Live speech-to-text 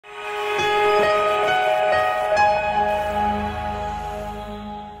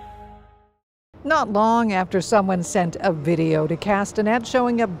Not long after someone sent a video to Castanet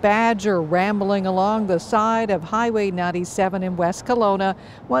showing a badger rambling along the side of Highway 97 in West Kelowna,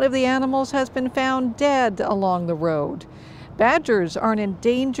 one of the animals has been found dead along the road. Badgers are an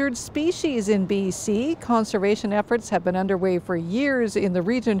endangered species in BC. Conservation efforts have been underway for years in the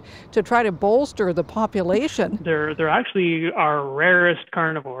region to try to bolster the population. They're actually our rarest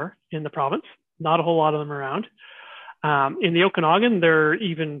carnivore in the province. Not a whole lot of them around. In the Okanagan,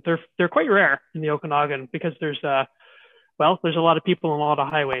 they're quite rare in the Okanagan because there's a lot of people and a lot of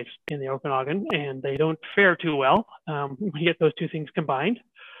highways in the Okanagan, and they don't fare too well when you get those two things combined.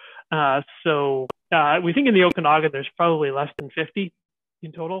 So we think in the Okanagan there's probably less than 50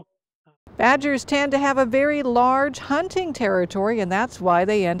 in total. Badgers tend to have a very large hunting territory, and that's why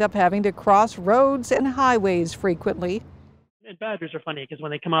they end up having to cross roads and highways frequently. And badgers are funny because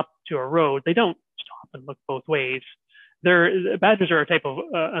when they come up to a road, they don't stop and look both ways. Badgers are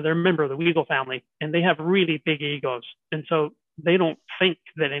they're a member of the weasel family, and they have really big egos. And so they don't think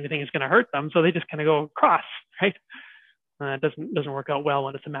that anything is going to hurt them. So they just kind of go across, right? It doesn't work out well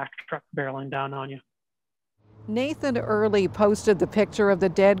when it's a Mack truck barreling down on you. Nathan Early posted the picture of the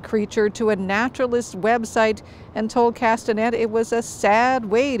dead creature to a naturalist website and told Castanet it was a sad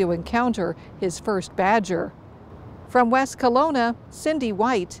way to encounter his first badger. From West Kelowna, Cindy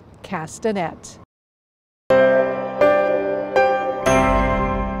White, Castanet.